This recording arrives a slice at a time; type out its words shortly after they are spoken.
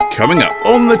Coming up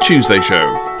on the Tuesday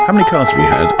show. How many cars have you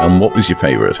had, and what was your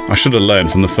favourite? I should have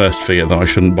learned from the first Fiat that I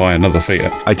shouldn't buy another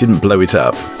Fiat. I didn't blow it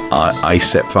up. I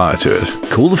set fire to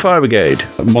it. Call the fire brigade.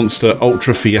 Monster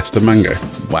Ultra Fiesta Mango.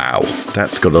 Wow,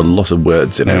 that's got a lot of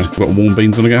words in it. Got warm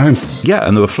beans when I get home. Yeah,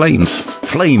 and there were flames.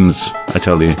 Flames, I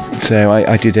tell you. So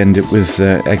I did end it with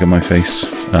egg on my face,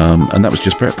 and that was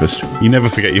just breakfast. You never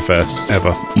forget your first,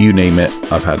 ever. You name it,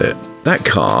 I've had it. That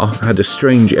car had a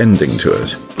strange ending to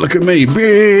it. Look at me.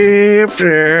 That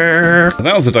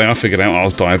was the day I figured out I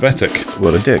was diabetic.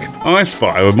 What a dick. I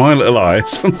spy with my little eye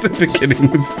something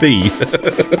beginning with V.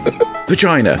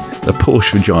 Vagina. A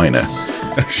Porsche vagina.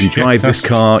 If you drive this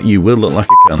car, you will look like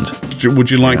a cunt. Would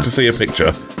you like to see a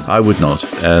picture? I would not.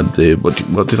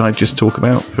 What did I just talk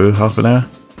about for half an hour?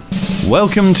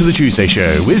 Welcome to the Tuesday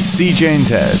Show with CJ and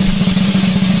Ted.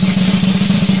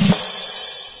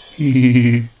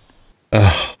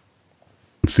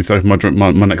 Let's decide my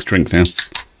next drink now.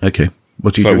 Okay.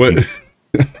 What are you drinking?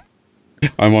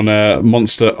 I'm on a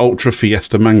Monster Ultra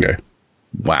Fiesta Mango.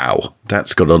 Wow.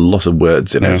 That's got a lot of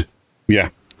words in it. Yeah.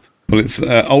 Well, it's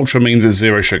Ultra means it's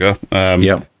zero sugar.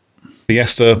 Yeah.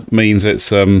 Fiesta means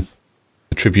it's a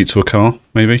tribute to a car,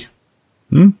 maybe.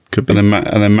 Could be. And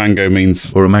then Mango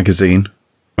means... Or a magazine.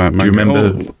 Mango. Do you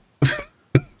remember...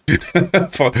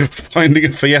 Finding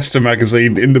a Fiesta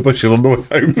magazine in the bush on the way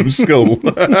home from school.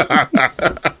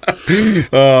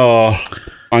 Oh,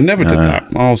 I never did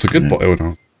that. I was a good boy when I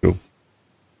was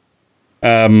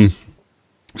at school.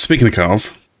 Speaking of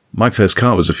cars, my first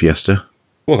car was a Fiesta.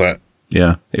 Was that?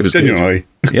 Yeah, it was genuinely.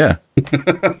 Good. Yeah.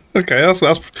 Okay,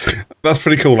 that's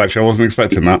pretty cool. Actually, I wasn't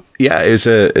expecting that. Yeah, it was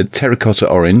a terracotta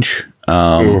orange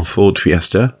Ford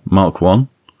Fiesta Mark 1.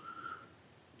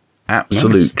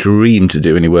 Absolute dream to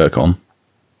do any work on.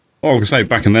 Well, I was going to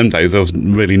say, back in them days, there was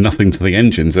really nothing to the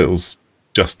engines. It was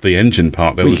just the engine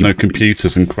part. There was no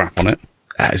computers and crap on it.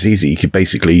 That was easy. You could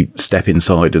basically step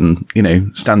inside and,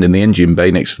 stand in the engine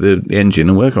bay next to the engine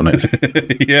and work on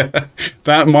it. Yeah.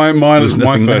 That my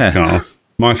first car.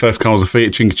 My first car was a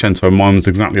Fiat Cinquecento, and mine was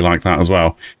exactly like that as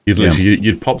well.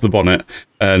 You'd pop the bonnet,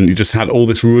 and you just had all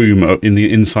this room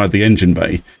inside the engine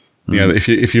bay. Yeah, if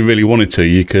you really wanted to,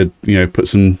 you could put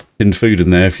some tinned food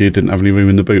in there if you didn't have any room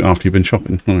in the boot after you've been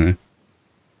shopping.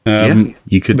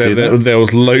 You could do that. There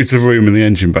was loads of room in the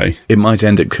engine bay. It might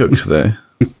end up cooked though.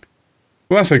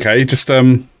 Well, that's okay. Just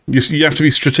you have to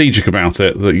be strategic about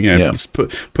it. That just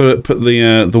put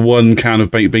the one can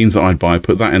of baked beans that I'd buy,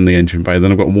 put that in the engine bay.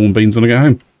 Then I've got warm beans when I get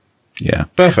home. Yeah,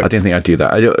 perfect. I don't think I'd do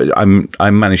that. I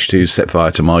managed to set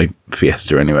fire to my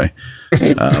Fiesta anyway.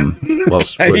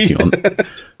 Whilst working on,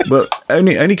 well,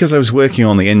 only because I was working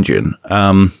on the engine.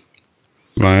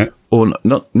 Right. Or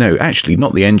not? No, actually,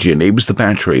 not the engine. It was the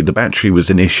battery. The battery was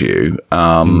an issue,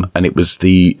 and it was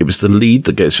the lead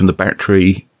that goes from the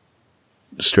battery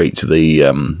straight to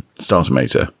the starter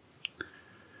motor.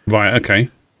 Right. Okay.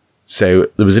 So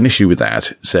there was an issue with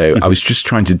that. So I was just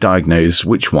trying to diagnose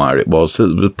which wire it was that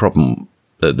the problem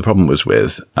was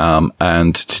with.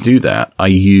 And to do that, I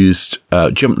used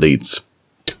jump leads.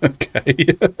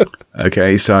 Okay.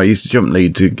 Okay, so I used a jump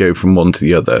lead to go from one to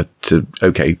the other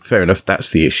okay, fair enough, that's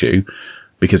the issue.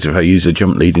 Because if I use a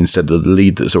jump lead instead of the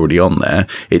lead that's already on there,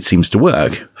 it seems to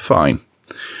work. Fine.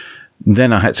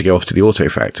 Then I had to go off to the auto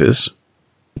factors.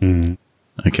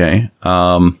 Okay.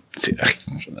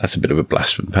 That's a bit of a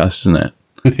blast from the past, isn't it?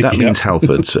 That means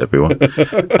Halfords, everyone.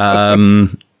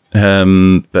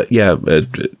 But yeah,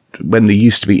 when there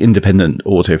used to be independent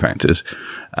auto factors,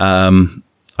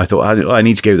 I thought I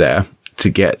need to go there to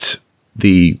get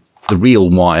the real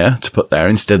wire to put there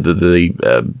instead of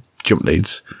the jump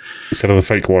leads. Instead of the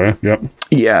fake wire, yep.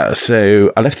 Yeah,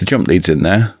 so I left the jump leads in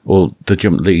there, or the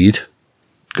jump lead,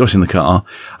 got in the car.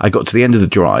 I got to the end of the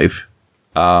drive.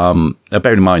 Now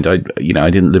bear in mind, I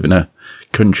didn't live in a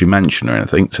country mansion or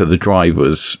anything, so the drive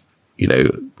was,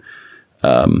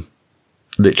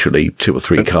 literally 2 or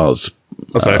 3 cars.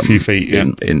 That's like a few feet,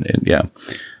 yeah. Yeah.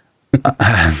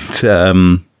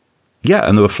 And,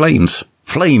 and there were flames.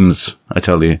 Flames, I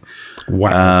tell you.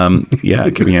 Wow.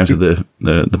 Coming out of the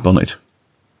bonnet.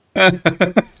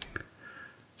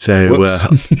 So,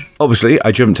 obviously,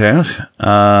 I jumped out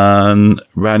and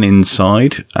ran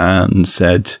inside and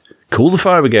said, call the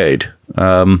fire brigade.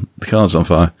 The car's on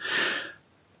fire.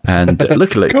 And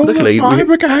luckily... Call the fire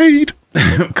brigade!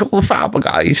 Call the fire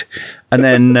brigade. And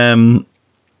then,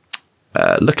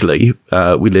 luckily,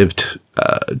 we lived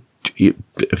a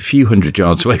few hundred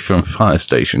yards away from a fire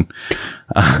station.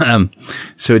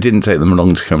 So it didn't take them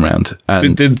long to come around.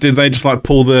 And did they just like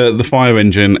pull the fire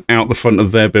engine out the front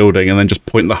of their building and then just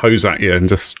point the hose at you and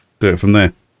just do it from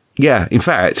there? Yeah, in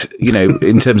fact,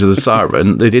 in terms of the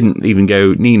siren, they didn't even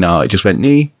go Nina, it just went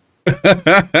knee.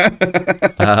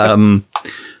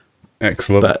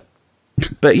 Excellent.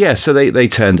 But yeah, so they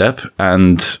turned up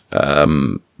and,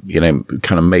 kind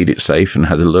of made it safe and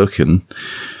had a look and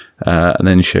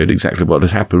then showed exactly what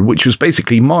had happened, which was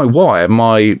basically my wire,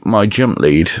 my jump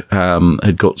lead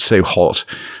had got so hot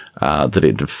that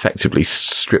it effectively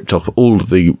stripped off all of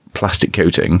the plastic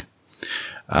coating.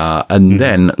 And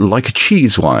then, like a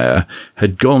cheese wire,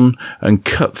 had gone and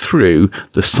cut through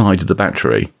the side of the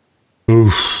battery.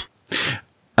 Oof.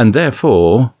 And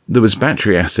therefore, there was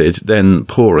battery acid then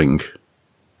pouring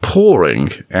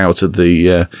out of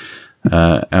the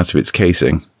out of its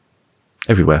casing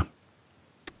everywhere.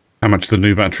 How much did the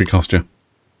new battery cost you?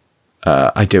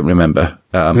 I don't remember.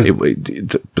 But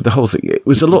the whole thing, it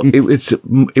was a lot.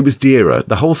 It was dearer.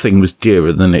 The whole thing was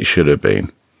dearer than it should have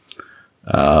been.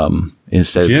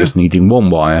 Instead of just needing one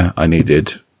wire, I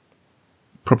needed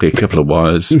probably a couple of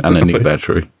wires and a new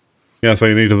battery. Yeah, so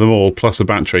you needed them all, plus a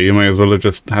battery. You may as well have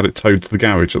just had it towed to the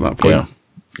garage at that point.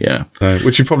 Yeah.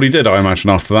 Which you probably did, I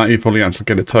imagine, after that. You probably had to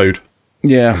get it towed.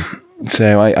 Yeah.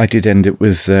 So I did end it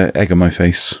with egg on my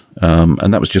face,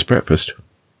 and that was just breakfast.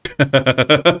 So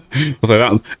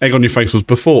that egg on your face was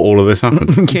before all of this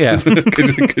happened. Yeah.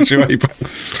 Because you ate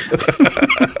breakfast.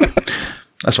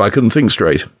 That's why I couldn't think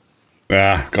straight.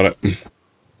 Yeah, got it.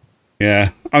 Yeah.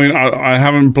 I mean, I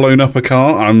haven't blown up a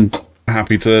car. I'm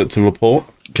happy to report.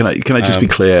 Can I just be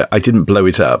clear? I didn't blow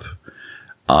it up.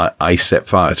 I set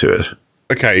fire to it.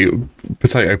 Okay,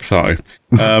 potato.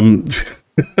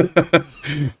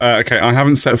 Okay, I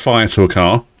haven't set fire to a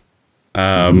car.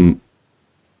 I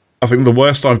think the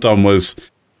worst I've done was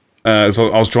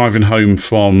so I was driving home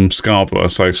from Scarborough.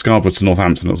 So Scarborough to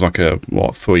Northampton, it was like a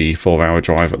 3-4 hour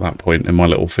drive at that point in my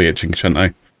little Fiat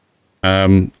Cinquecento.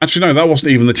 Actually, no, that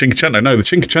wasn't even the Cinquecento. No, the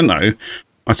Cinquecento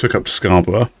I took up to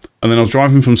Scarborough, and then I was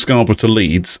driving from Scarborough to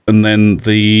Leeds, and then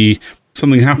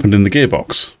something happened in the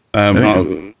gearbox,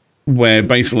 where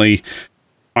basically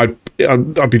I'd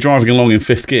be driving along in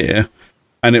fifth gear,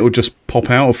 and it would just pop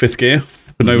out of fifth gear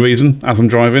for no reason as I'm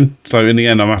driving. So in the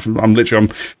end, I'm literally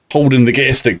holding the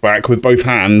gear stick back with both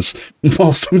hands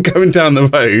whilst I'm going down the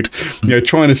road,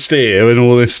 trying to steer and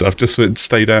all this stuff. Just so it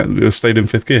stayed in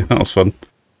fifth gear. That was fun.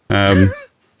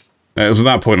 It was at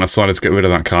that point I decided to get rid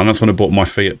of that car, and that's when I bought my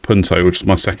Fiat Punto, which is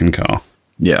my second car.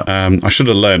 Yeah. I should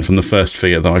have learned from the first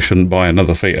Fiat that I shouldn't buy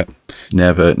another Fiat.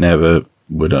 Never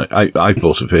would I. I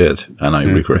bought a Fiat, and I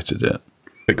regretted it.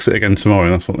 Fix it again tomorrow,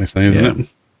 that's what they say, isn't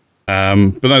it?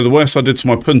 But no, the worst I did to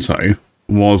my Punto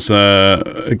was,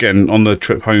 again, on the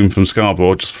trip home from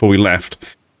Scarborough, just before we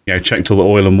left, checked all the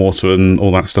oil and water and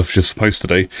all that stuff you're supposed to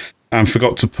do, and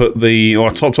forgot to put I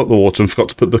topped up the water and forgot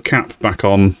to put the cap back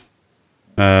on.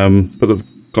 Got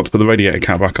to put the radiator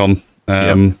cap back on.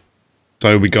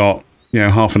 So we got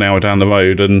half an hour down the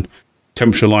road, and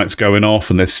temperature lights going off,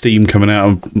 and there's steam coming out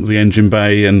of the engine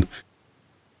bay, and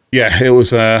it was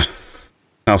that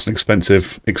was an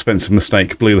expensive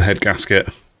mistake. Blew the head gasket.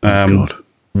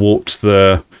 Warped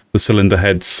the cylinder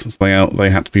heads. So they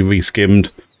had to be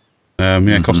re-skimmed.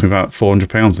 It cost me about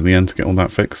 £400 in the end to get all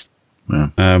that fixed. Yeah.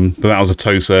 But that was a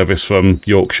tow service from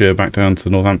Yorkshire back down to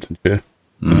Northamptonshire.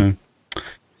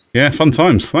 Yeah, fun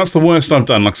times. That's the worst I've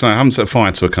done. Like I say, I haven't set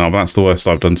fire to a car, but that's the worst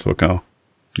I've done to a car.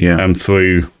 Yeah.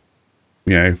 Through,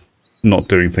 not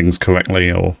doing things correctly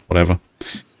or whatever.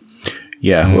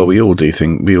 Yeah, well, we all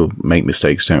make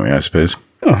mistakes, don't we, I suppose?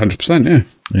 Oh, 100%, yeah.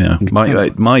 Yeah.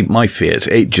 100%. My Fiat,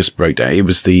 it just broke down. It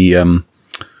was it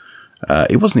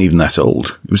wasn't even that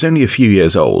old. It was only a few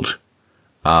years old.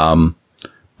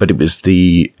 But it was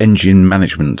the engine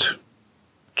management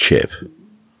chip.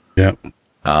 Yeah.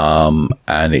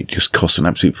 And it just cost an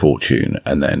absolute fortune.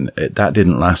 And then that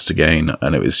didn't last again.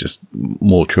 And it was just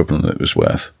more trouble than it was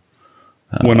worth.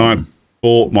 When I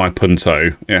bought my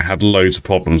Punto, it had loads of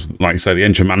problems. Like you say, the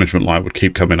engine management light would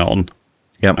keep coming on.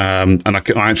 Yep. And I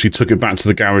actually took it back to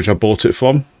the garage I bought it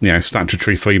from,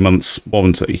 statutory 3 months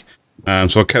warranty.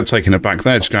 So I kept taking it back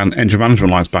there, just going, engine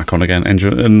management light's back on again.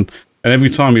 And every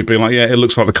time you'd be like, it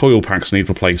looks like the coil packs need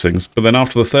replacing. But then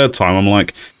after the third time, I'm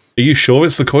like, are you sure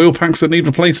it's the coil packs that need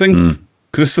replacing?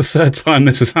 Because it's the third time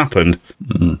this has happened.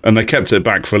 And they kept it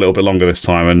back for a little bit longer this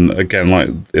time. And again, like,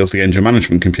 it was the engine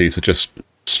management computer just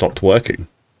stopped working.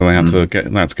 So they had to get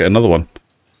another one.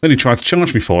 Then he tried to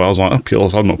charge me for it. I was like, up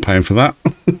yours, I'm not paying for that.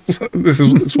 This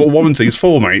is what warranty's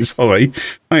for, mate. Sorry.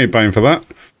 I ain't paying for that.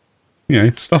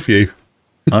 Stuff you.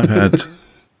 I've had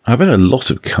a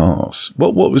lot of cars.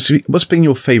 What's been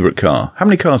your favourite car? How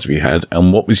many cars have you had,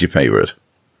 and what was your favourite?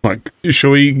 Like,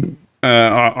 shall we?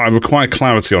 I require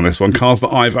clarity on this one. Cars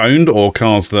that I've owned, or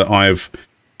cars that I've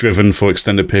driven for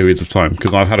extended periods of time?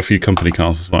 Because I've had a few company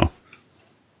cars as well.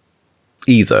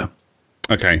 Either.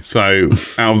 Okay, so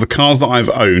out of the cars that I've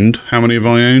owned, how many have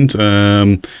I owned?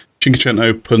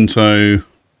 Cinquecento, Punto,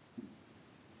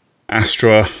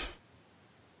 Astra,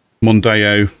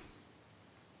 Mondeo,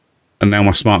 and now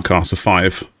my smart car, so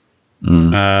 5.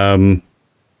 The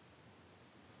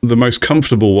most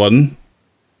comfortable one,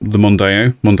 the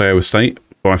Mondeo Estate,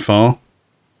 by far.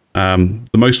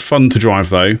 The most fun to drive,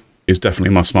 though, is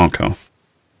definitely my smart car.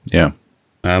 Yeah.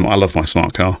 I love my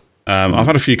smart car. I've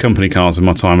had a few company cars in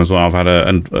my time as well. I've had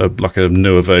a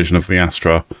newer version of the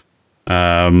Astra,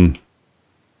 Audi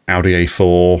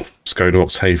A4, Skoda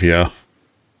Octavia,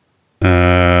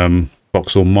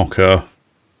 Vauxhall Mocha.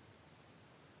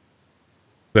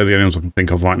 They're the only ones I can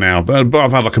think of right now. But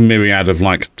I've had like a myriad of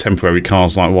like temporary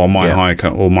cars. Like while my hire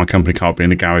car, or my company car being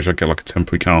in the garage, I'd get like a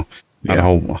temporary car. I had a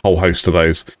whole host of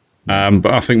those. But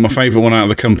I think my favourite one out of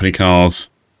the company cars,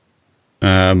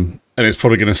 and it's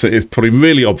probably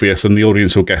really obvious, and the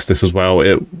audience will guess this as well.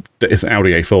 It's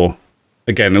Audi A4.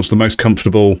 Again, it was the most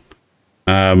comfortable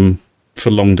for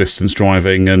long distance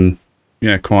driving, and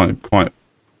quite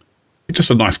just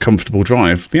a nice, comfortable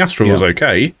drive. The Astra was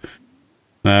okay.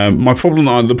 The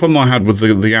problem I had with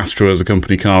the Astra as a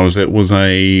company car was it was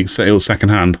second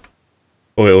hand,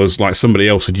 or it was like somebody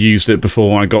else had used it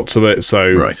before I got to it.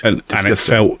 So and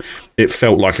it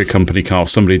felt like a company car.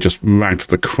 Somebody just ragged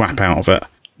the crap out of it.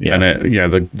 Yeah.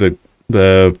 And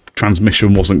the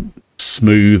transmission wasn't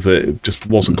smooth. It just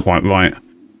wasn't quite right.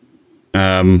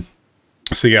 So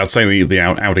I'd say the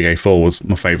Audi A4 was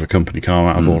my favourite company car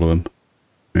out of all of them.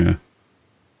 Yeah.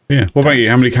 Yeah. What about you?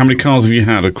 How many cars have you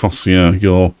had across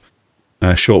your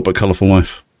short but colourful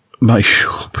life? My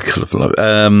short but colourful life.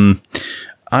 Do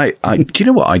you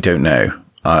know what? I don't know.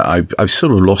 I've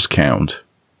sort of lost count.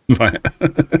 Right.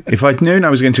 If I'd known I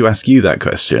was going to ask you that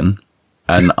question,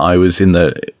 and I was in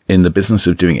the business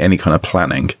of doing any kind of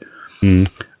planning,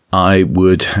 I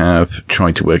would have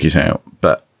tried to work it out.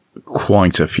 But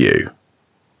quite a few.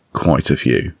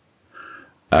 You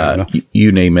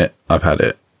name it, I've had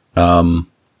it.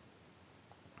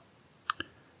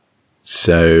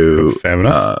 So fair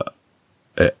enough.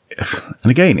 And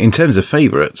again, in terms of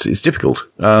favourites, it's difficult.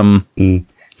 I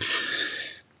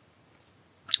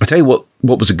tell you what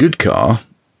was a good car.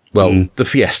 Well, the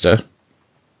Fiesta,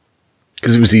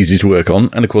 because it was easy to work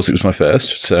on, and of course it was my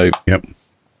first. So yep.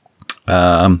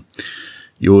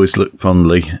 You always look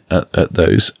fondly at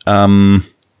those. You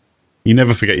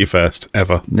never forget your first,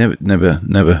 ever. Never.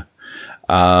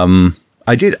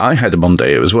 I had a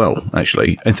Mondeo as well,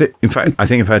 actually. In fact, I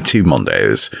think I've had 2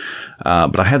 Mondeos.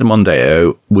 But I had a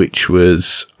Mondeo, which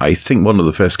was, I think, one of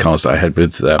the first cars that I had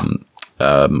with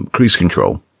cruise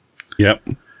control. Yep.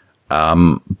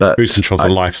 But cruise control's a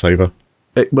lifesaver.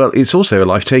 Well, it's also a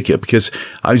life taker, because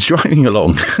I was driving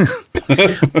along on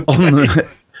the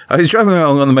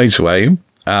motorway,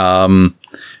 and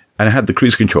I had the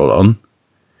cruise control on,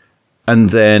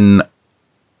 and then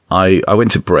I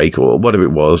went to brake or whatever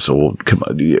it was,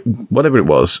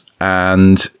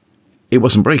 and it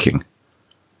wasn't braking,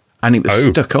 and it was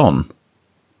stuck on.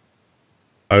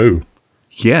 Oh,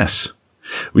 yes,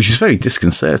 which is very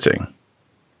disconcerting.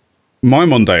 My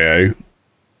Mondeo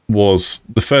was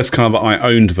the first car that I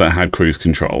owned that had cruise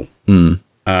control. And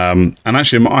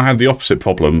actually, I had the opposite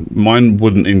problem. Mine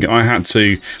wouldn't. I had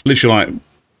to literally, like,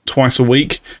 twice a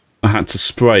week, I had to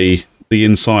spray the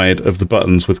inside of the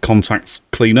buttons with contact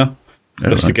cleaner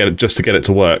to get it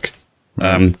to work.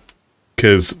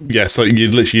 Because so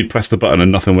you'd press the button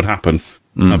and nothing would happen.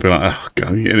 And I'd be like, oh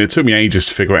god! And it took me ages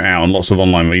to figure it out and lots of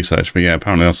online research. But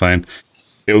apparently I was saying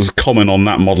it was common on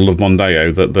that model of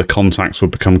Mondeo that the contacts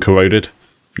would become corroded.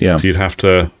 Yeah, so you'd have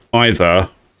to either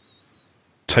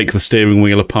take the steering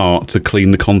wheel apart to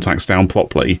clean the contacts down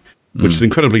properly, which is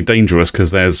incredibly dangerous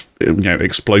because there's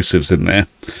explosives in there.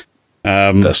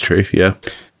 That's true. Yeah.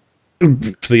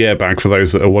 For the airbag, for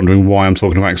those that are wondering why I'm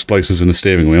talking about explosives in the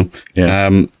steering wheel.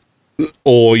 Yeah.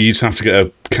 Or you just have to get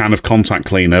a can of contact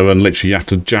cleaner and literally you have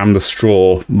to jam the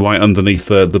straw right underneath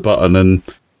the button and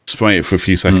spray it for a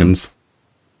few seconds.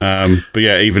 But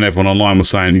even everyone online was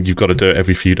saying you've got to do it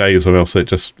every few days or else it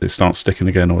starts sticking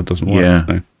again or it doesn't work. Yeah.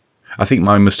 So. I think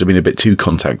mine must have been a bit too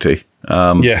contacty.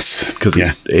 Yes. Because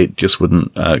it just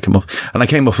wouldn't come off. And I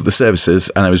came off at the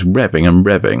services and I was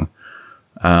revving.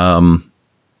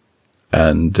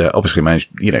 And obviously managed,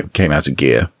 came out of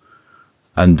gear.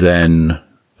 And then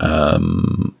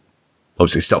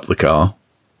obviously stopped the car,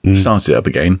 started it up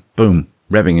again, boom,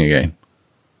 revving again.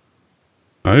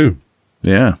 Oh.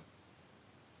 Yeah.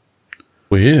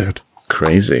 Weird.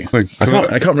 Crazy. I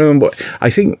can't remember what. I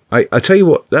think, I tell you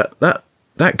what, that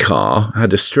car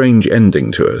had a strange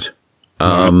ending to it.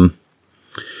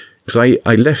 Because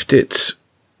I left it.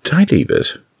 Did I leave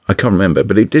it? I can't remember,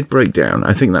 but it did break down.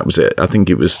 I think that was it. I think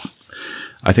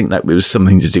that it was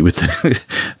something to do with the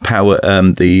power.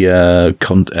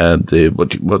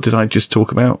 What did I just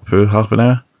talk about for half an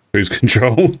hour? Cruise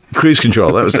control. Cruise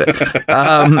control. That was it.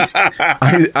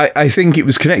 I think it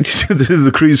was connected to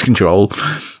the cruise control.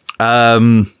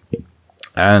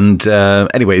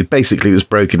 Anyway, basically it was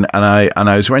broken, and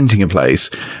I was renting a place,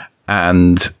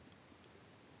 and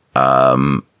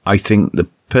I think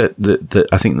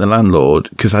the landlord,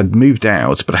 because I'd moved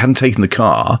out, but I hadn't taken the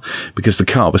car because the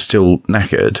car was still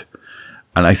knackered,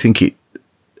 and I think he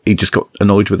just got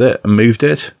annoyed with it and moved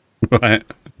it, right?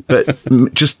 But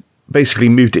just basically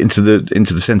moved it into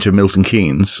the centre of Milton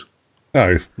Keynes.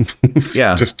 Oh,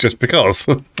 yeah, just because.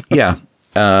 Yeah,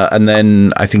 and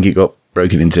then I think it got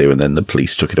broken into, and then the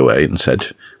police took it away and said,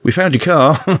 "We found your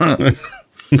car."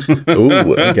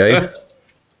 Oh, okay.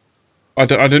 I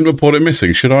didn't report it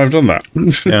missing. Should I have done that?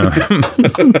 Yeah.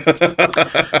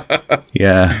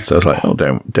 Yeah. So I was like, "Oh,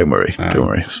 don't worry, don't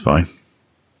worry, it's fine."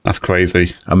 That's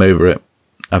crazy. I'm over it.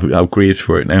 I've grieved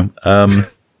for it now. I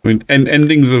mean,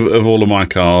 endings of all of my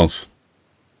cars.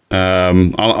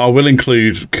 I will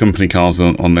include company cars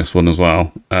on this one as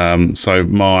well. So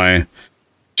my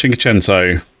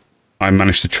Cinquecento, I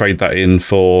managed to trade that in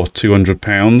for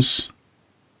 £200.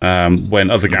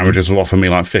 When other garages were offering me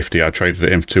like 50, I traded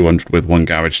it in for 200 with one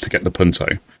garage to get the Punto.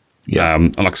 Yeah.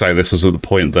 And like I say, this was at the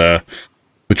point the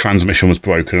transmission was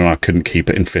broken and I couldn't keep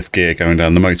it in fifth gear going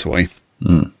down the motorway.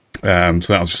 So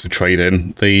that was just a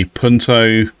trade-in. The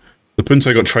Punto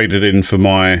got traded in for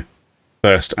my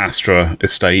first Astra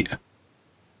estate.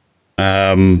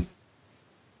 Again,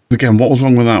 what was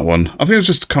wrong with that one? I think it was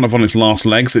just kind of on its last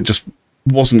legs. It just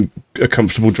wasn't a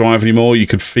comfortable drive anymore. You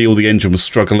could feel the engine was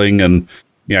struggling, and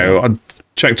I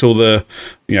checked all the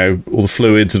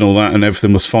fluids and all that, and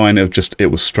everything was fine.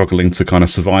 It was struggling to kind of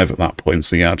survive at that point.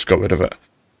 So yeah, I just got rid of it.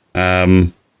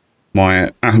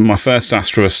 My first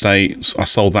Astra estate, I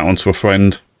sold that one to a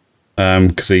friend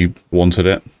because he wanted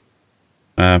it.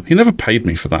 He never paid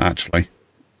me for that, actually,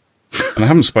 and I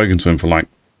haven't spoken to him for like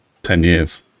 10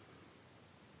 years.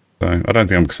 So I don't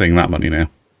think I'm seeing that money now.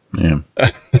 Yeah.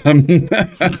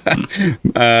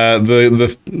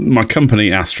 My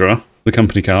company Astra, the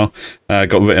company car,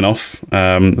 got written off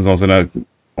as I was in I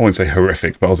won't say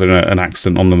horrific, but I was in an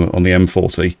accident on the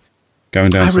M40 going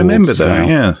down. I remember that.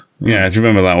 Yeah. Yeah. Do you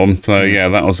remember that one? So yeah,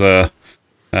 that was the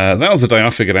day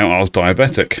I figured out I was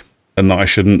diabetic and that I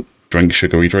shouldn't drink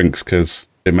sugary drinks because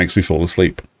it makes me fall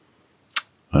asleep.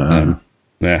 Yeah.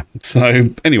 So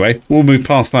anyway, we'll move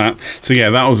past that. So yeah,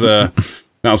 that was a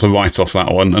write-off,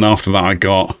 that one. And after that, I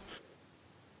got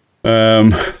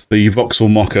the Vauxhall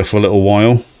Mocha for a little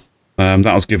while.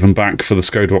 That was given back for the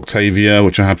Skoda Octavia,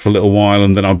 which I had for a little while.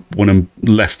 And then I went and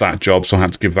left that job, so I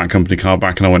had to give that company car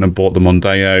back. And I went and bought the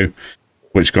Mondeo,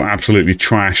 which got absolutely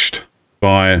trashed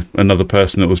by another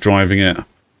person that was driving it.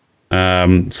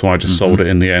 So I just sold it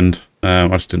in the end. I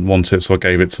just didn't want it, so I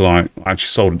gave it to I actually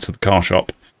sold it to the car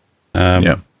shop.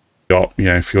 Got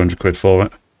a few £100 for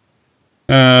it.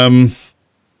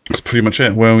 That's pretty much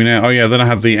it. Where are we now? Oh yeah, then I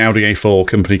had the Audi A4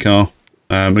 company car.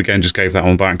 Again, just gave that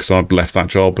one back because I'd left that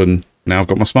job, and now I've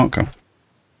got my smart car.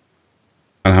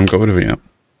 And I haven't got rid of it yet.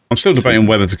 I'm still debating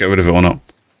whether to get rid of it or not.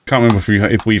 Can't remember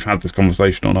if we've had this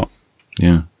conversation or not.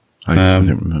 Yeah, I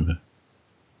don't remember.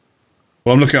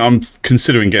 Well, I'm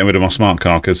considering getting rid of my smart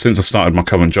car because since I started my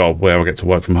current job, where I get to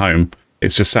work from home,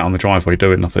 it's just sat on the driveway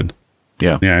doing nothing.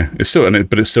 Yeah. It's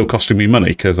still costing me money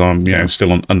because I'm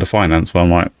still under finance. Well,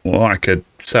 I'm like, well, I could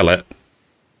sell it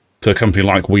to a company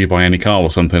like We Buy Any Car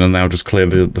or something, and they'll just clear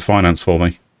the finance for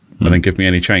me and then give me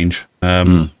any change.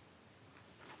 So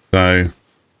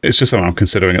it's just something I'm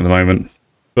considering at the moment.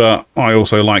 But I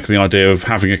also like the idea of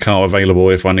having a car available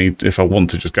if I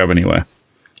want to just go anywhere.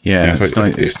 Yeah,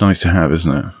 it's nice to have,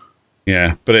 isn't it?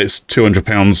 Yeah, but it's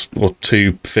 £200 or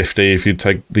 £250 if you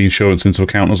take the insurance into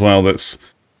account as well. That's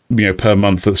per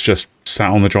month. That's just sat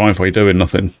on the driveway doing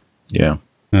nothing. Yeah,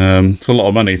 it's a lot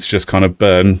of money to just kind of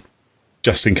burn,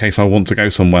 just in case I want to go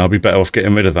somewhere. I'll be better off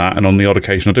getting rid of that. And on the odd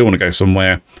occasion, I do want to go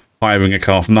somewhere, hiring a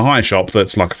car from the hire shop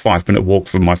that's like a 5-minute walk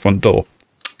from my front door.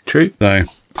 True. So,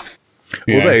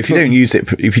 although if you don't use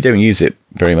it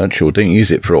very much or don't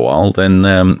use it for a while, then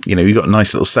you've got a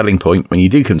nice little selling point when you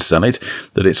do come to sell it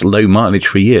that it's low mileage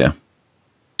for a year.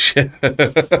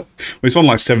 It's on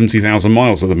like 70,000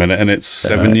 miles at the minute, and it's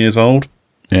 7 years old.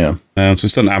 Yeah. So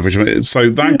it's done average. So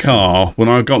that car, when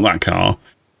I got that car,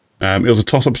 it was a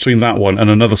toss-up between that one and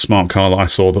another smart car that I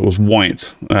saw that was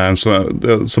white. So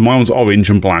mine was orange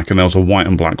and black, and there was a white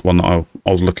and black one that I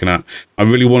was looking at. I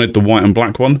really wanted the white and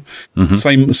black one.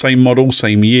 Mm-hmm. Same model,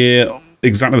 same year,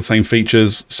 exactly the same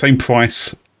features, same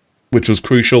price. which was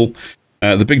crucial.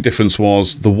 The big difference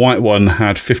was the white one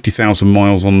had 50,000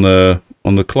 miles on the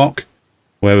clock,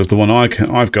 whereas the one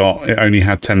I've got, it only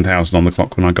had 10,000 on the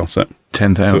clock when I got it.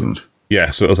 10,000. So, yeah,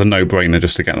 so it was a no-brainer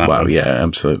just to get that. Wow, one. yeah,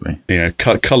 absolutely. Yeah,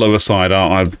 colour aside,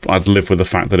 I'd live with the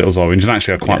fact that it was orange, and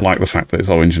actually I quite like the fact that it's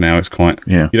orange now. It's quite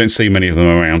you don't see many of them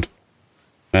around.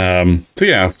 So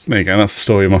yeah, there you go. That's the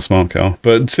story of my smart car.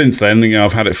 But since then,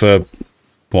 I've had it for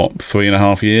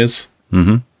 3.5 years.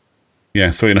 Mm-hmm.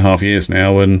 Yeah, 3.5 years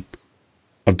now, and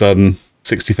I've done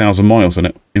 60,000 miles in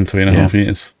it in 3.5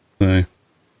 years. So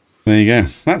there you go.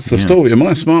 That's the story of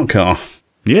my smart car.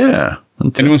 Yeah.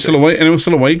 Fantastic. Anyone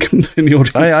still awake in the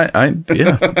audience?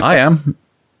 I am.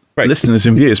 Great. Listeners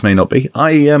and viewers may not be.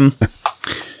 My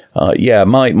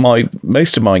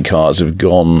most of my cars have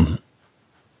gone.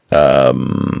 A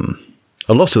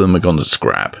lot of them have gone to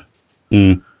scrap,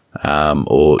 or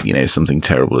something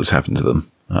terrible has happened to them,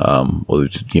 or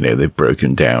they've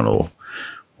broken down or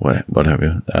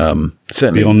whatever.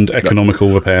 Certainly beyond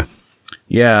economical repair.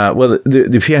 Yeah, well,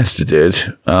 the Fiesta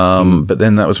did, but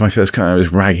then that was my first car. I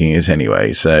was ragging it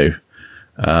anyway, so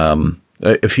a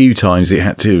few times it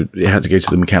had to go to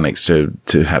the mechanics to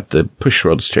have the push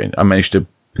rods changed. I managed to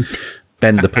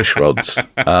bend the push rods.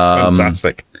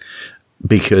 Fantastic.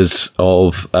 Because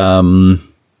of being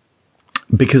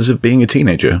a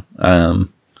teenager, and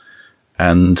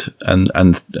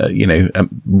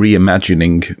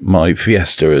reimagining my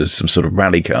Fiesta as some sort of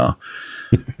rally car.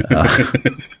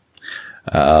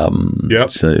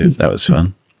 Yep. So that was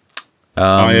fun.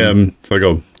 So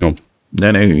go on.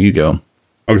 No, you go on.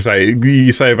 I would say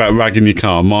you say about ragging your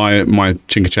car. My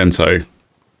Cinquecento.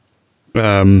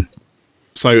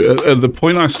 So at the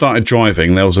point I started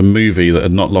driving, there was a movie that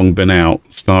had not long been out,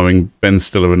 starring Ben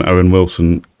Stiller and Owen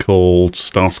Wilson, called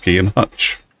Starsky and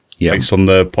Hutch, based on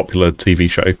the popular TV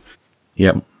show.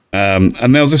 Yep.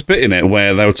 And there was this bit in it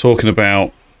where they were talking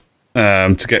about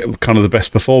to get kind of the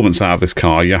best performance out of this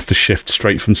car, you have to shift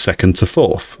straight from second to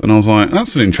fourth. And I was like,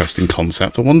 that's an interesting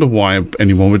concept. I wonder why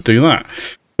anyone would do that.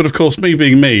 But of course, me,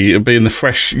 being the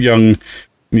fresh, young,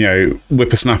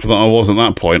 whippersnapper that I was at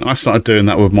that point, I started doing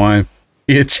that with my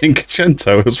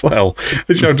Cinquecento as well.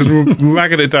 Just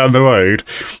ragging it down the road,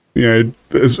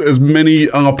 as many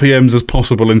RPMs as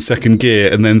possible in second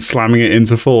gear, and then slamming it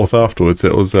into fourth afterwards.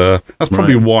 It was that's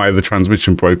probably why the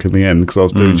transmission broke in the end, because I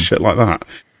was doing shit like that.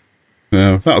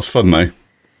 That was fun though.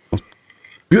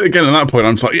 Again, at that point,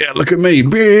 I'm just like, yeah, look at me.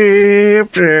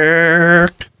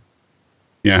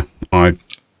 Yeah,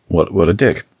 what a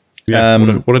dick. Yeah,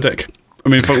 what a dick. I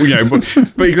mean, but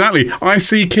exactly. I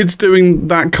see kids doing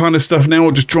that kind of stuff now,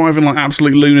 or just driving like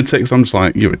absolute lunatics. I'm just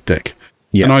like, you're a dick.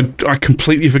 Yeah. And I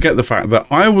completely forget the fact that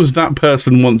I was that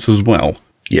person once as well.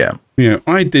 Yeah.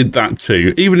 I did that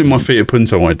too. Even in my Fiat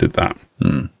Punto, I did that.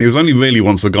 It was only really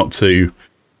once I got to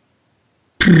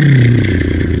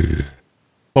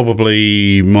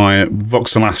probably my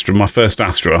Vauxhall Astra, my first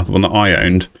Astra, the one that I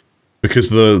owned,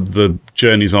 because the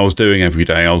journeys I was doing every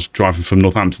day, I was driving from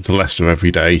Northampton to Leicester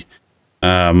every day.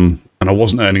 And I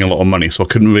wasn't earning a lot of money, so I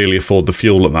couldn't really afford the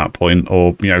fuel at that point,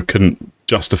 or couldn't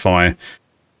justify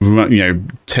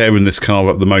tearing this car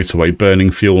up the motorway,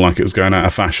 burning fuel like it was going out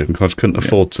of fashion, because I just couldn't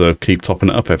afford to keep topping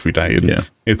it up every day. And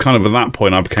it kind of, at that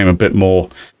point, I became a bit more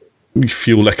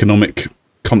fuel economic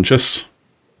conscious,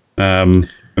 and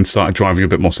started driving a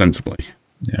bit more sensibly.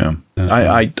 Yeah,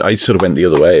 I sort of went the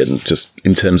other way, and just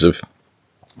in terms of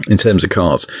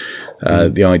cars,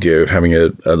 the idea of having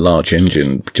a large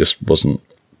engine just wasn't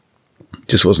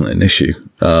an issue.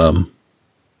 But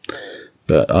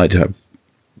I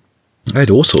had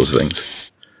all sorts of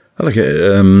things. I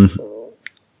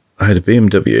had a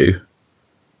BMW,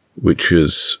 which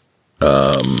was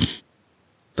that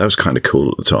was kind of cool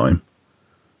at the time.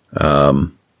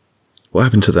 What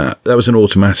happened to that? That was an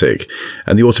automatic,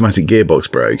 and the automatic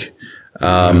gearbox broke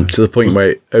to the point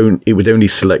where it would only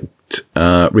select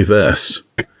reverse.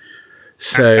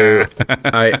 So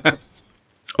I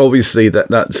obviously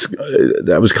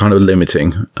that was kind of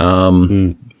limiting.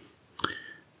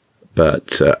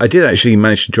 But I did actually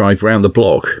manage to drive around the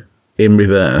block in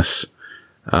reverse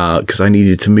because I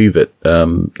needed to move it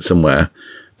somewhere,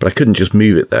 but I couldn't just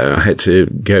move it there. I had to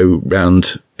go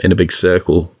round in a big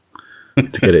circle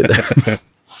to get it there.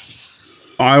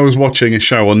 I was watching a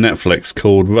show on Netflix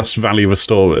called Rust Valley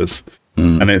Restorers,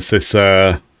 and it's this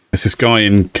guy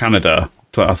in Canada,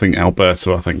 so I think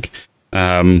Alberta,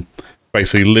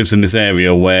 basically lives in this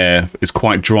area where it's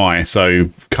quite dry, so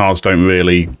cars don't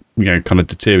really, kind of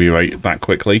deteriorate that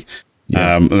quickly.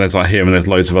 Yeah. And there's there's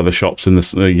loads of other shops in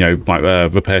this,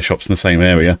 repair shops in the same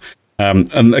area.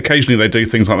 And occasionally they do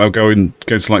things like they'll go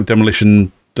to like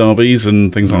demolition derbies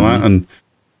and things like that. And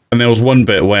And there was one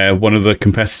bit where one of the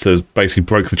competitors basically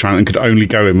broke the track and could only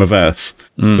go in reverse.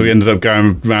 So we ended up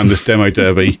going around this demo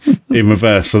derby in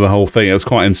reverse for the whole thing. It was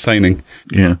quite entertaining.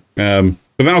 Yeah. But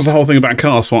that was the whole thing about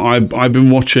cars. So I've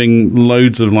been watching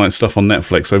loads of like stuff on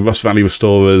Netflix. So Rust Valley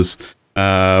Restorers,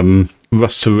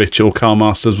 Rust to Rich, or Car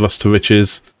Masters, Rust to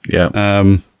Riches. Yeah.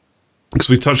 Because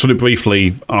we touched on it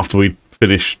briefly after we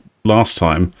finished last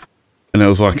time. And it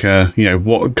was like,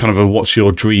 what's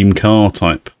your dream car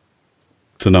type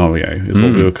scenario is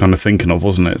what we were kind of thinking of,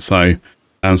 wasn't it? So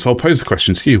I'll pose the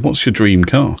question to you. What's your dream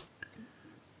car?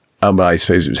 Well, I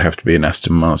suppose it would have to be an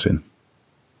Aston Martin.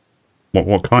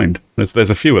 What kind? There's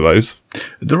a few of those.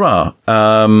 There are.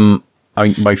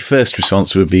 My first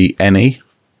response would be any.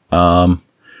 But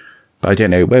I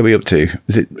don't know. Where are we up to?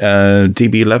 Is it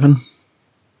DB11?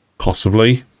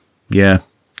 Possibly. Yeah,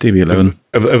 DB11.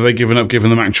 Have they given up giving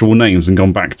them actual names and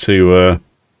gone back to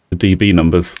the DB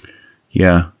numbers?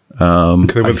 Yeah.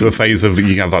 Because they went through a phase of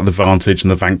you have like the Vantage and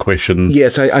the Vanquish and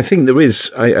yes, I think there is.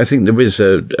 I think there is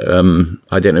a.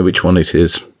 I don't know which one it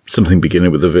is. Something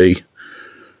beginning with a V.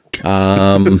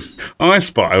 I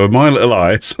spy with my little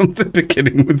eye something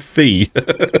beginning with V.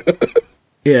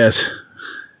 Yes.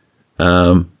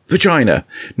 Vagina.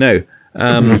 No.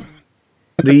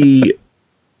 The.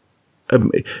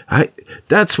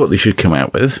 That's what they should come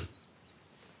out with.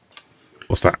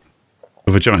 What's that?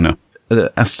 A vagina.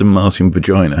 Aston Martin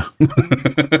Vagina.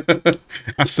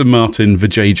 Aston Martin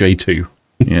VJJ2.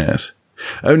 Yes.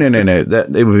 Oh, no.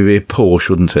 That it would be a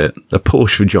Porsche, wouldn't it? A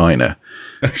Porsche Vagina.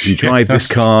 If you drive this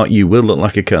car, you will look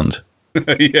like a cunt.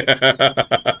 Yeah.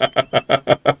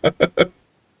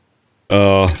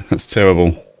 Oh, that's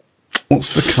terrible.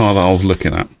 What's the car that I was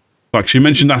looking at? Like, you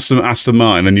mentioned Aston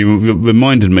Martin, and you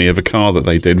reminded me of a car that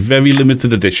they did. Very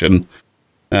limited edition.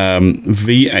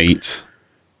 V8.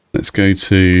 Let's go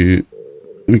to...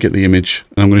 Let me get the image,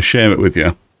 and I'm going to share it with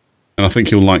you. And I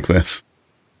think you'll like this.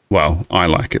 Well, I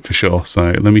like it for sure.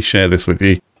 So let me share this with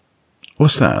you.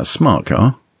 What's that? A smart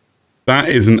car? That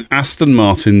is an Aston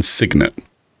Martin Signet,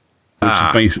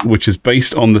 which is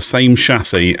based on the same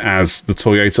chassis as the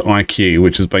Toyota IQ,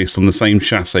 which is based on the same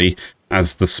chassis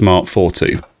as the Smart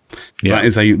Fortwo. Yeah.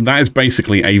 That is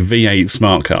basically a V8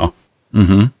 smart car.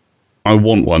 Mm-hmm. I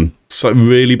want one so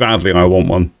really badly. I want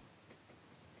one.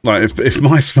 Like if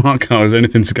my smart car is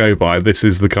anything to go by, this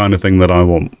is the kind of thing that I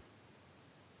want.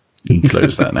 You can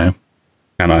close that now.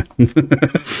 Can I? There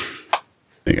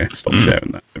you go. Stop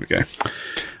sharing that. There we go.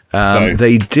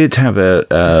 They did have a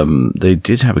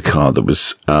car that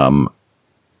was I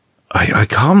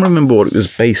can't remember what it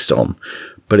was based on,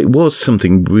 but it was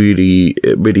something really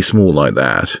really small like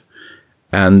that.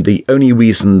 And the only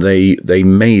reason they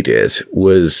made it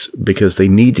was because they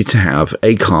needed to have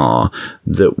a car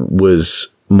that was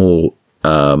more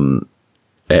more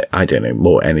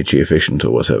energy efficient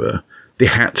or whatever. They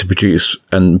had to produce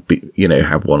and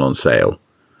have one on sale.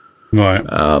 Right.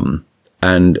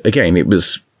 And again, it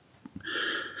was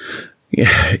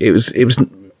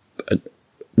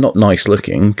not nice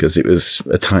looking because it was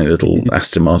a tiny little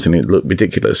Aston Martin. It looked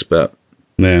ridiculous, but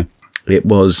yeah, it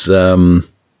was sort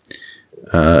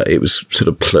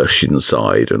of plush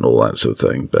inside and all that sort of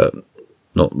thing, but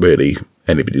not really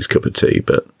anybody's cup of tea.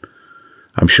 But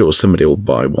I'm sure somebody will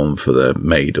buy one for their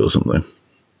maid or something.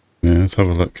 Yeah, let's have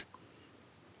a look.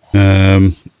 Yeah,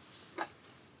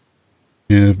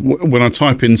 when I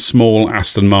type in small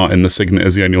Aston Martin, the Signet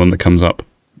is the only one that comes up.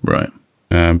 Right.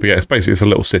 But yeah, it's a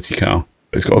little city car.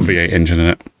 It's got a V8 engine in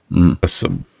it. And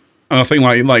I think,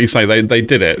 like you say, they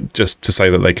did it just to say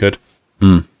that they could.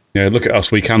 Yeah, look at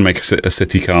us. We can make a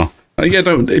city car.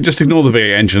 Don't just ignore the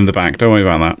V8 engine in the back. Don't worry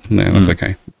about that. No, that's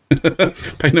okay.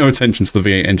 Pay no attention to the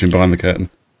V8 engine behind the curtain.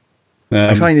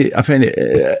 I find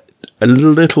it a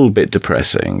little bit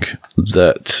depressing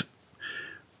that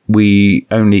we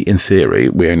only, in theory,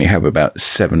 have about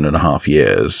 7.5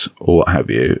 years or what have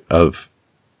you of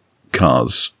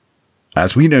cars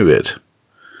as we know it.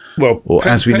 Well, or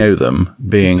as we know them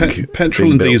being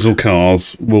petrol and diesel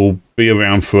cars will be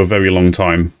around for a very long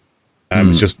time.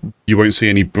 It's just you won't see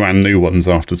any brand new ones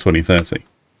after 2030.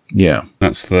 Yeah,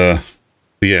 that's the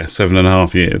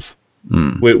 7.5 years,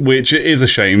 which is a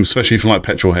shame, especially for like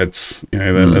petrol heads.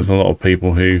 There's a lot of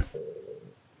people who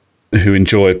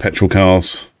enjoy petrol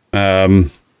cars.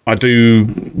 I do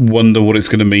wonder what it's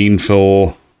going to mean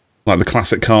for like the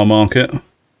classic car market.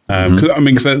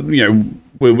 Because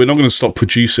we're not going to stop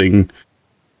producing,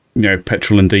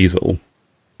 petrol and diesel,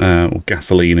 or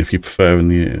gasoline if you prefer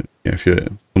if you're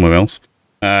somewhere else.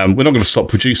 We're not going to stop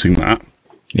producing that.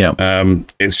 Yeah.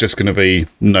 It's just going to be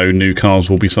no new cars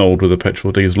will be sold with a petrol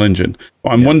or diesel engine.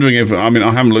 But I'm wondering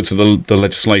I haven't looked at the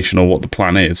legislation or what the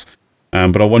plan is,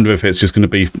 But I wonder if it's just going to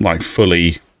be like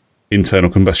fully internal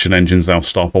combustion engines they'll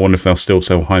stop. I wonder if they'll still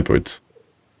sell hybrids.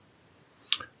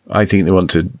 I think they want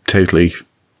to totally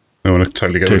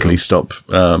stop.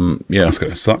 That's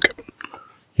going to suck.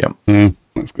 Yeah.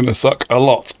 It's going to suck a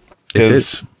lot. It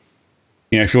is.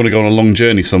 If you want to go on a long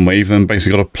journey somewhere, you've then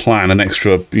basically got to plan an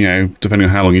extra, depending on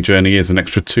how long your journey is, an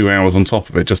extra 2 hours on top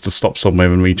of it just to stop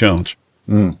somewhere and recharge.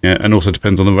 Yeah, and also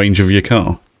depends on the range of your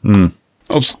car.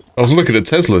 I was looking at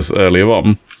Teslas earlier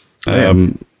on,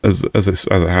 as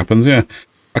it happens. Yeah,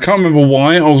 I can't remember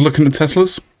why I was looking at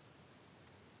Teslas,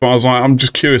 but I was like, I'm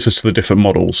just curious as to the different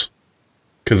models,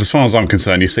 because as far as I'm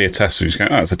concerned, you see a Tesla, you just go,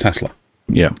 oh, it's a Tesla.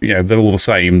 Yeah, they're all the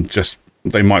same, just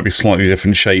they might be slightly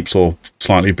different shapes or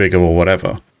slightly bigger or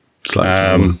whatever, slightly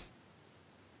smaller.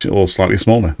 or slightly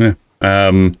smaller. Yeah.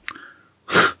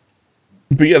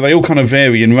 But yeah, they all kind of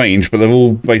vary in range, but they're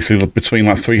all basically between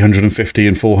like 350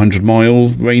 and 400 mile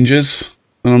ranges.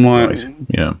 And I'm like,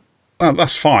 yeah,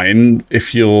 that's fine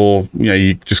if you're,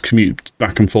 you just commute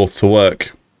back and forth to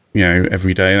work,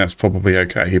 every day. That's probably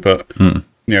okay. But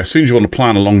as soon as you want to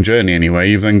plan a long journey anyway,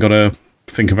 you've then got to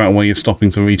think about where you're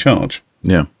stopping to recharge.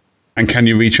 Yeah, and can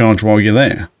you recharge while you're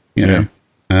there?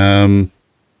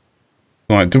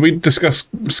 Right? Did we discuss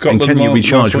Scotland? And can you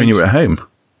recharge when you're at home?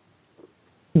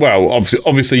 Well,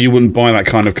 obviously, you wouldn't buy that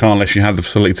kind of car unless you had the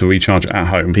facility to recharge at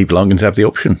home. People aren't going to have the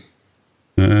option.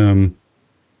 Well,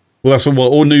 that's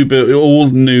all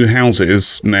new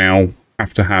houses now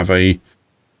have to have a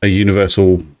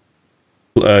universal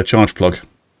charge plug,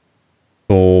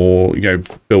 or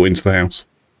built into the house.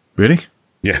 Really?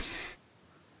 Yeah.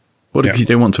 What if you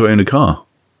don't want to own a car?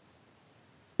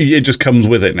 It just comes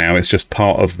with it now. It's just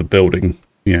part of the building.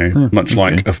 Much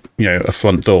like a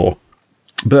front door.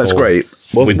 But that's great.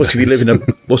 What if you live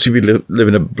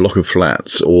in a block of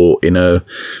flats or in a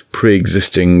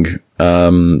pre-existing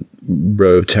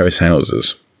row of terrace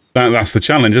houses? That's the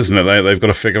challenge, isn't it? They've got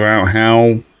to figure out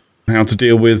how to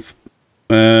deal with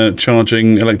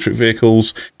charging electric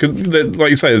vehicles. Like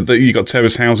you say, you've got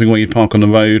terrace housing where you park on the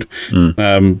road,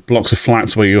 blocks of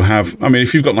flats where you have... I mean,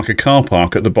 if you've got like a car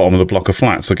park at the bottom of the block of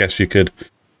flats, I guess you could...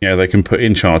 they can put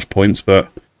in charge points,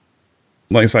 but...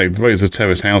 Like I say, rows of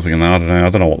terrace housing, and I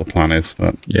don't know what the plan is,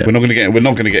 but we're not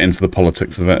going to get into the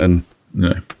politics of it, and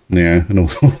and all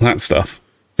that stuff.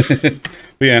 But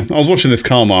yeah, I was watching this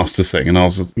Car Masters thing, and I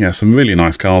was some really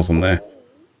nice cars on there.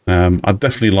 I would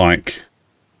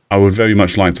very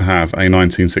much like to have a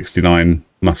 1969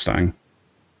 Mustang.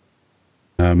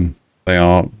 They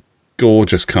are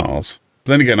gorgeous cars.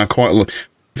 But then again, I quite like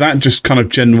that just kind of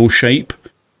general shape,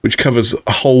 which covers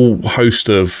a whole host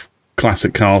of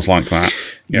classic cars like that.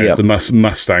 The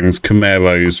Mustangs,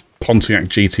 Camaros, Pontiac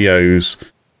GTOs,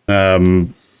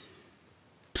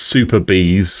 Super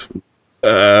Bs,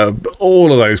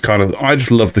 all of those kind of... I just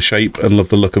love the shape and love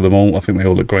the look of them all. I think they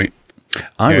all look great.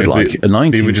 I would like a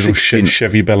 1969... The original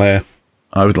Chevy Bel Air.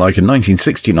 I would like a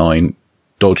 1969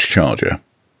 Dodge Charger.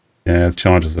 Yeah, the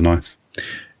Chargers are nice.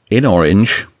 In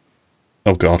orange.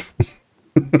 Oh, God.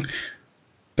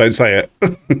 Don't say it.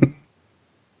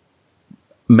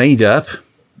 Made up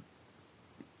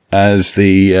as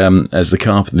the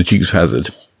car for the Dukes of Hazzard.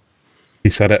 He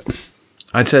said it.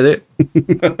 I said it.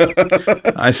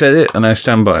 I said it, and I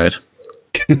stand by it.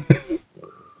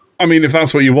 I mean, if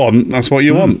that's what you want, that's what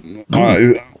you want.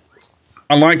 I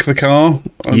like the car.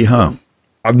 Yeah.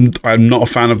 I'm not a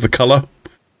fan of the colour.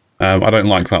 I don't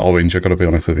like that orange. I've got to be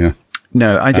honest with you.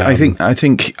 No, I think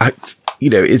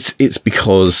it's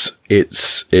because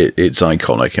it's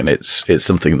iconic, and it's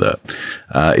something that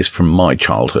is from my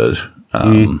childhood.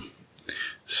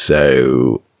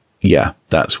 So yeah,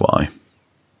 that's why.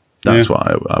 That's why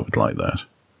I would like that.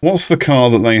 What's the car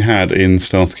that they had in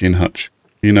Starsky and Hutch?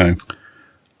 You know?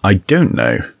 I don't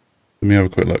know. Let me have a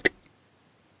quick look.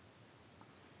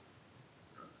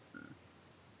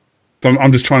 So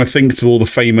I'm just trying to think to all the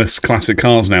famous classic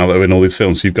cars now that are in all these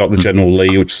films. So you've got the General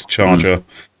Lee, which is a Charger.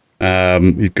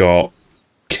 You've got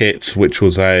Kit, which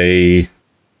was a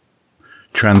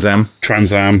Trans Am.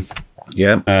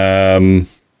 Yeah.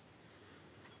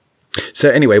 So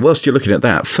anyway, whilst you're looking at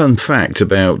that, fun fact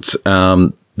about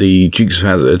the Dukes of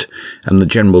Hazzard and the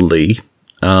General Lee,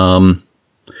 the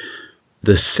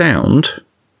sound,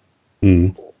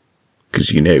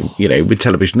 because you know, with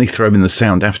television they throw in the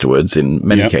sound afterwards. In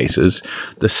many cases,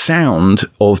 the sound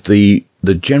of the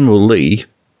General Lee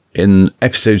in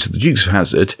episodes of the Dukes of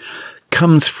Hazzard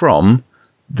comes from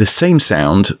the same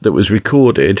sound that was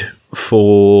recorded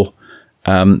for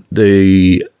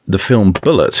the film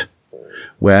Bullet.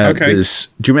 Where do you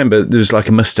remember there was like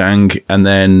a Mustang and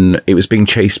then it was being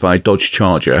chased by a Dodge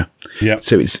Charger? Yeah.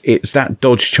 So it's that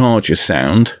Dodge Charger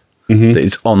sound that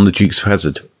is on the Dukes of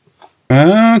Hazzard.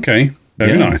 Okay.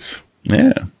 Very nice.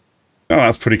 Yeah. Oh,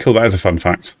 that's pretty cool. That is a fun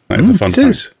fact. That is a fun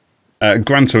fact.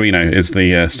 Gran Torino is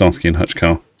the Starsky and Hutch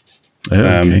car.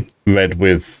 Okay. Red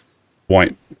with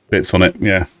white bits on it.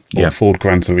 Yeah. Yeah. Ford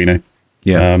Gran Torino.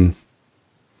 Yeah.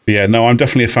 Yeah, no, I'm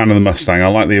definitely a fan of the Mustang. I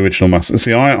like the original Mustang.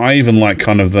 See, I even like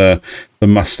kind of the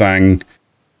Mustang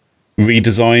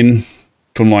redesign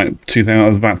from like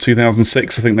about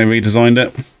 2006. I think they redesigned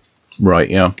it. Right,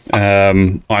 yeah.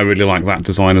 I really like that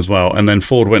design as well. And then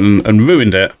Ford went and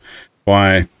ruined it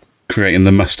by creating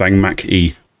the Mustang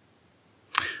Mach-E.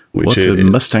 What's a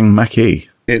Mustang Mach-E?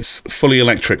 It's fully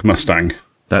electric Mustang.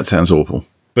 That sounds awful.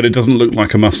 But it doesn't look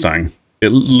like a Mustang.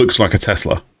 It looks like a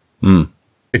Tesla.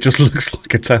 It just looks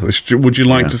like a Tesla. Would you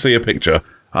like to see a picture?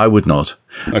 I would not.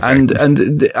 Okay. And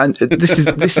this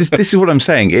is what I'm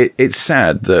saying. It's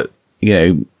sad that, you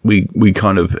know, we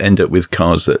kind of end up with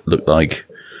cars that look like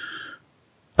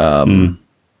I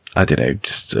don't know,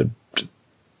 just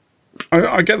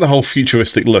I get the whole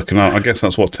futuristic look, and I guess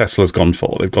that's what Tesla's gone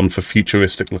for. They've gone for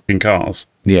futuristic looking cars.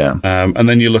 Yeah. And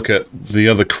then you look at the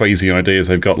other crazy ideas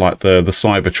they've got, like the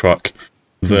Cybertruck,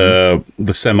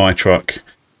 the semi-truck.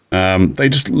 They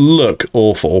just look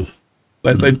awful.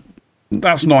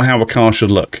 That's not how a car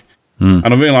should look. And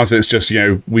I realise it's just, you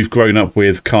know, we've grown up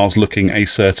with cars looking a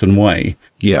certain way.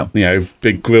 Yeah. You know,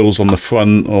 big grills on the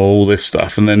front, or all this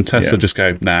stuff. And then Tesla just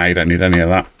go, nah, you don't need any of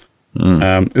that.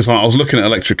 It's like I was looking at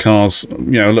electric cars,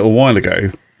 you know, a little while ago.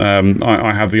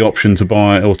 I have the option to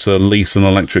buy or to lease an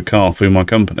electric car through my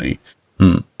company.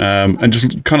 And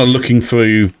just kind of looking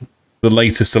through the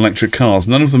latest electric cars,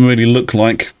 none of them really look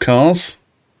like cars.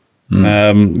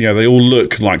 Yeah, they all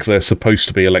look like they're supposed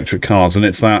to be electric cars, and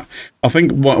it's that. I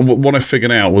think what I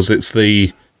figured out was it's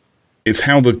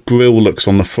how the grille looks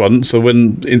on the front. So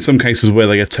when in some cases where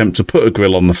they attempt to put a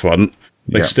grille on the front,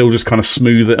 they still just kind of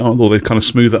smooth it on, or they kind of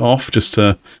smooth it off. Just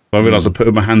to, I realised I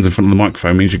put my hands in front of the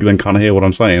microphone means you can then kind of hear what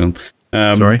I'm saying.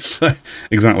 Sorry. So,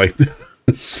 exactly.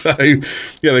 So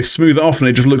yeah, they smooth it off, and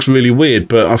it just looks really weird.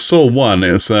 But I saw one.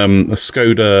 It's a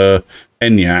Skoda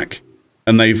Enyaq.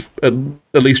 And they've at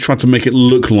least tried to make it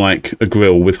look like a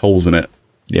grille with holes in it,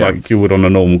 like you would on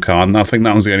a normal car. And I think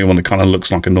that was the only one that kind of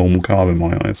looks like a normal car in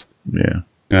my eyes. Yeah.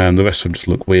 And the rest of them just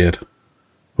look weird.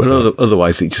 Well,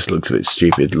 otherwise it just looks a bit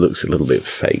stupid. It looks a little bit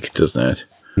fake, doesn't it?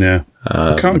 Yeah.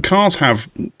 Cars have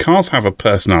a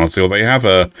personality, or they have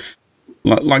a,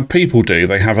 like people do,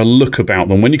 they have a look about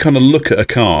them. When you kind of look at a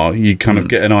car, you kind of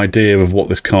get an idea of what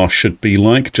this car should be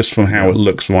like, just from how it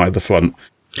looks right at the front.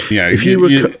 Yeah, if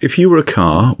you were a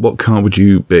car, what car would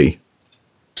you be?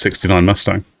 69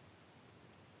 Mustang.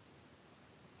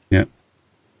 Yeah,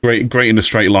 great in a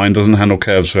straight line. Doesn't handle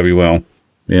curves very well.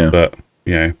 Yeah, but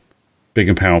you know, big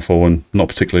and powerful, and not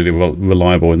particularly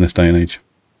reliable in this day and age.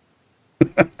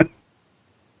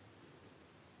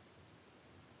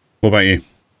 What about you?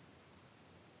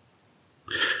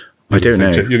 I don't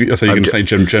know. So you're going to say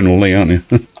General Lee, aren't you?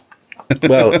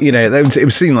 Well, you know, it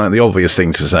would seem like the obvious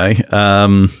thing to say.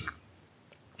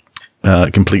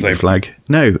 Complete the flag.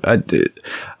 No, I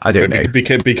don't know. Be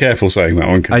careful saying that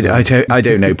one. I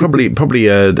don't know. Probably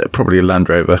a Land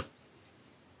Rover.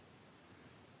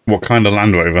 What kind of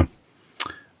Land Rover?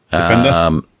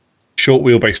 Defender. Short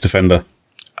wheelbase Defender.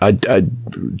 A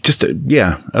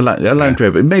Land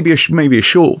Rover. Maybe a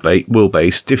short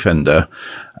wheelbase Defender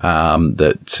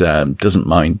that doesn't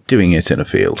mind doing it in a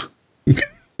field.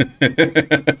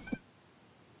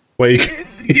 Where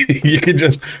you can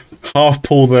just half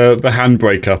pull the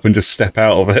handbrake up and just step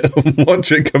out of it and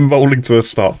watch it come rolling to a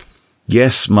stop.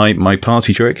 Yes, my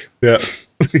party trick. Yeah.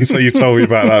 So you've told me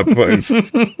about that, but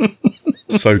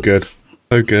it's so good.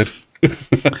 So good.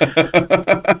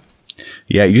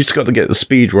 Yeah, you just got to get the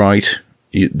speed right,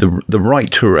 the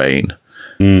right terrain.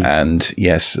 And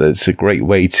yes, it's a great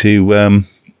way to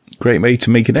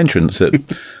make an entrance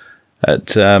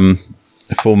at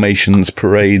formations,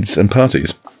 parades, and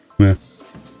parties. Yeah.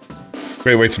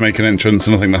 Great way to make an entrance,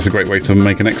 and I think that's a great way to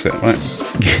make an exit, right?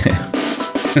 Yeah.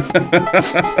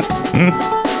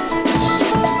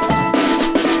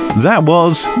 That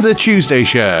was The Tuesday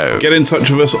Show. Get in touch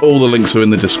with us. All the links are in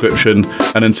the description.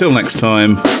 And until next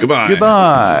time, goodbye.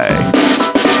 Goodbye.